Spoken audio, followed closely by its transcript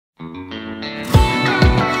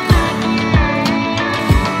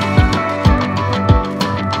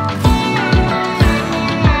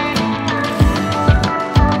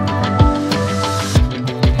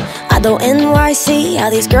Shadow NYC, how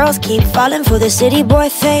these girls keep falling for the city boy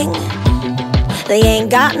thing. They ain't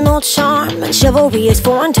got no charm, and chivalry is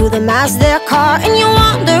foreign to them as their car. And you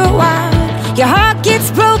wonder why your heart gets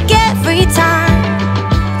broke every time.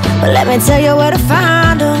 But let me tell you where to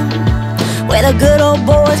find them, where the good old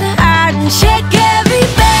boys are hiding. Check every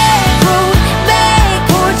back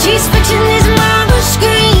porch, he's fixing his mama's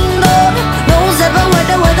screen door. Knows every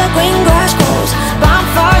weather where the green grass grows.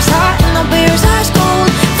 Bonfires hot and the beer's ice cold.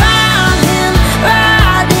 Found him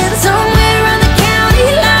riding somewhere around the county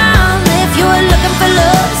line. If you're looking for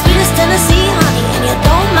love, sweet as Tennessee honey, and you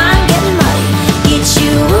don't mind getting muddy, get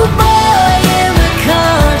you a boy in the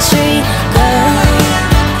country, girl.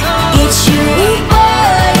 Get you a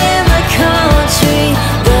boy in the country,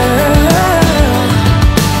 girl.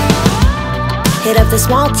 Hit up the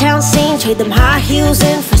small town scene, trade them high heels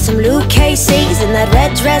in for some Luke Casey's, and that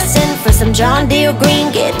red dress in for some John Deere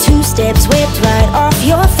green. Get 2 steps whipped right off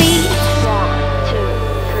your feet. 1, 2,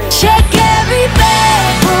 3. Check every back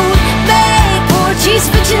porch, he's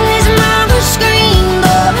fixing his mama's screen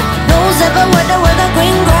door. Knows every weather where the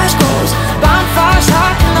green grass grows. Bonfires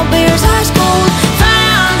hot and the beer's ice cold.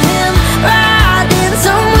 Found him riding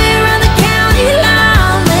somewhere around the county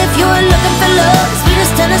line. If you're looking for love, sweet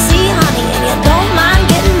as Tennessee honey, and you don't mind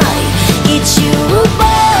getting muddy, get you a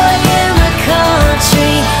boy in the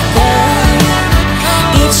country, girl.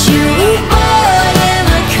 Get you a boy in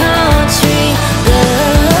the country,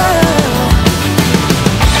 girl.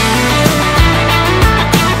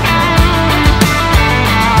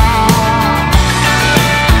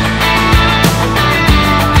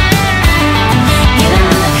 Get him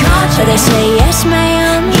in the country, where they say yes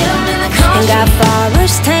ma'am, and got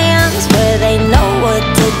forest hands, where they know what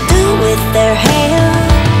to do with their hands.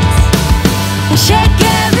 Check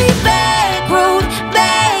every back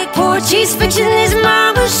porch, he's fixing his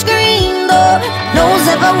mama's screen door. Knows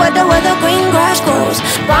every weather where the green grass grows.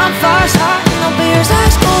 Bonfires hot and the beer's